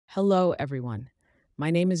Hello, everyone.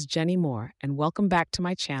 My name is Jenny Moore, and welcome back to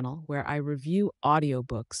my channel where I review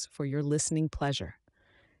audiobooks for your listening pleasure.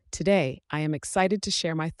 Today, I am excited to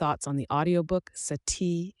share my thoughts on the audiobook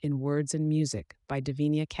Satie in Words and Music by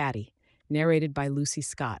Davinia Caddy, narrated by Lucy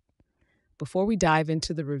Scott. Before we dive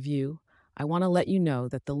into the review, I want to let you know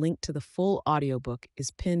that the link to the full audiobook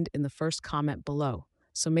is pinned in the first comment below,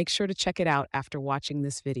 so make sure to check it out after watching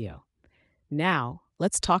this video. Now,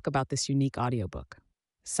 let's talk about this unique audiobook.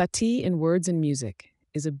 Satie in Words and Music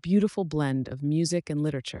is a beautiful blend of music and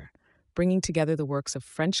literature, bringing together the works of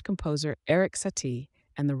French composer Erik Satie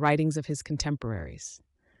and the writings of his contemporaries.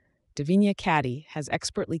 Davinia Caddy has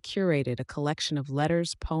expertly curated a collection of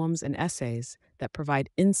letters, poems, and essays that provide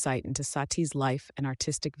insight into Satie's life and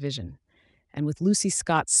artistic vision. And with Lucy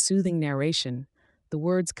Scott's soothing narration, the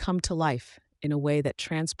words come to life in a way that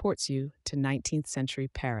transports you to 19th century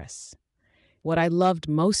Paris. What I loved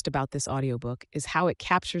most about this audiobook is how it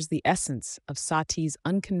captures the essence of Satie's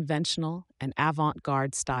unconventional and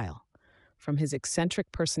avant-garde style. From his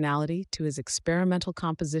eccentric personality to his experimental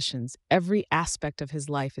compositions, every aspect of his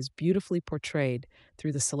life is beautifully portrayed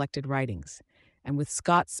through the selected writings. And with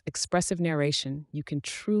Scott's expressive narration, you can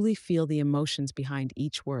truly feel the emotions behind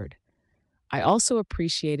each word. I also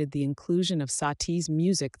appreciated the inclusion of Satie's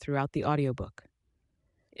music throughout the audiobook.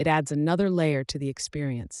 It adds another layer to the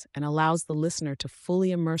experience and allows the listener to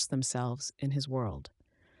fully immerse themselves in his world.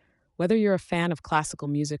 Whether you're a fan of classical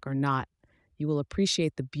music or not, you will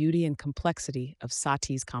appreciate the beauty and complexity of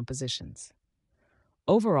Satie's compositions.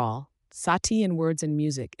 Overall, Satie in Words and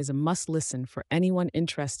Music is a must-listen for anyone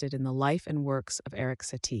interested in the life and works of Erik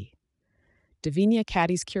Satie. Davinia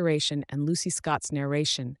Caddy's curation and Lucy Scott's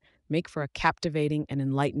narration make for a captivating and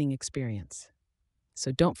enlightening experience.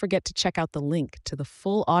 So don't forget to check out the link to the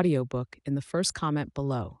full audiobook in the first comment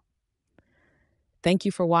below. Thank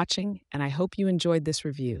you for watching, and I hope you enjoyed this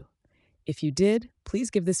review. If you did, please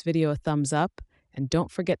give this video a thumbs up, and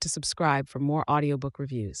don't forget to subscribe for more audiobook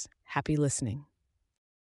reviews. Happy listening.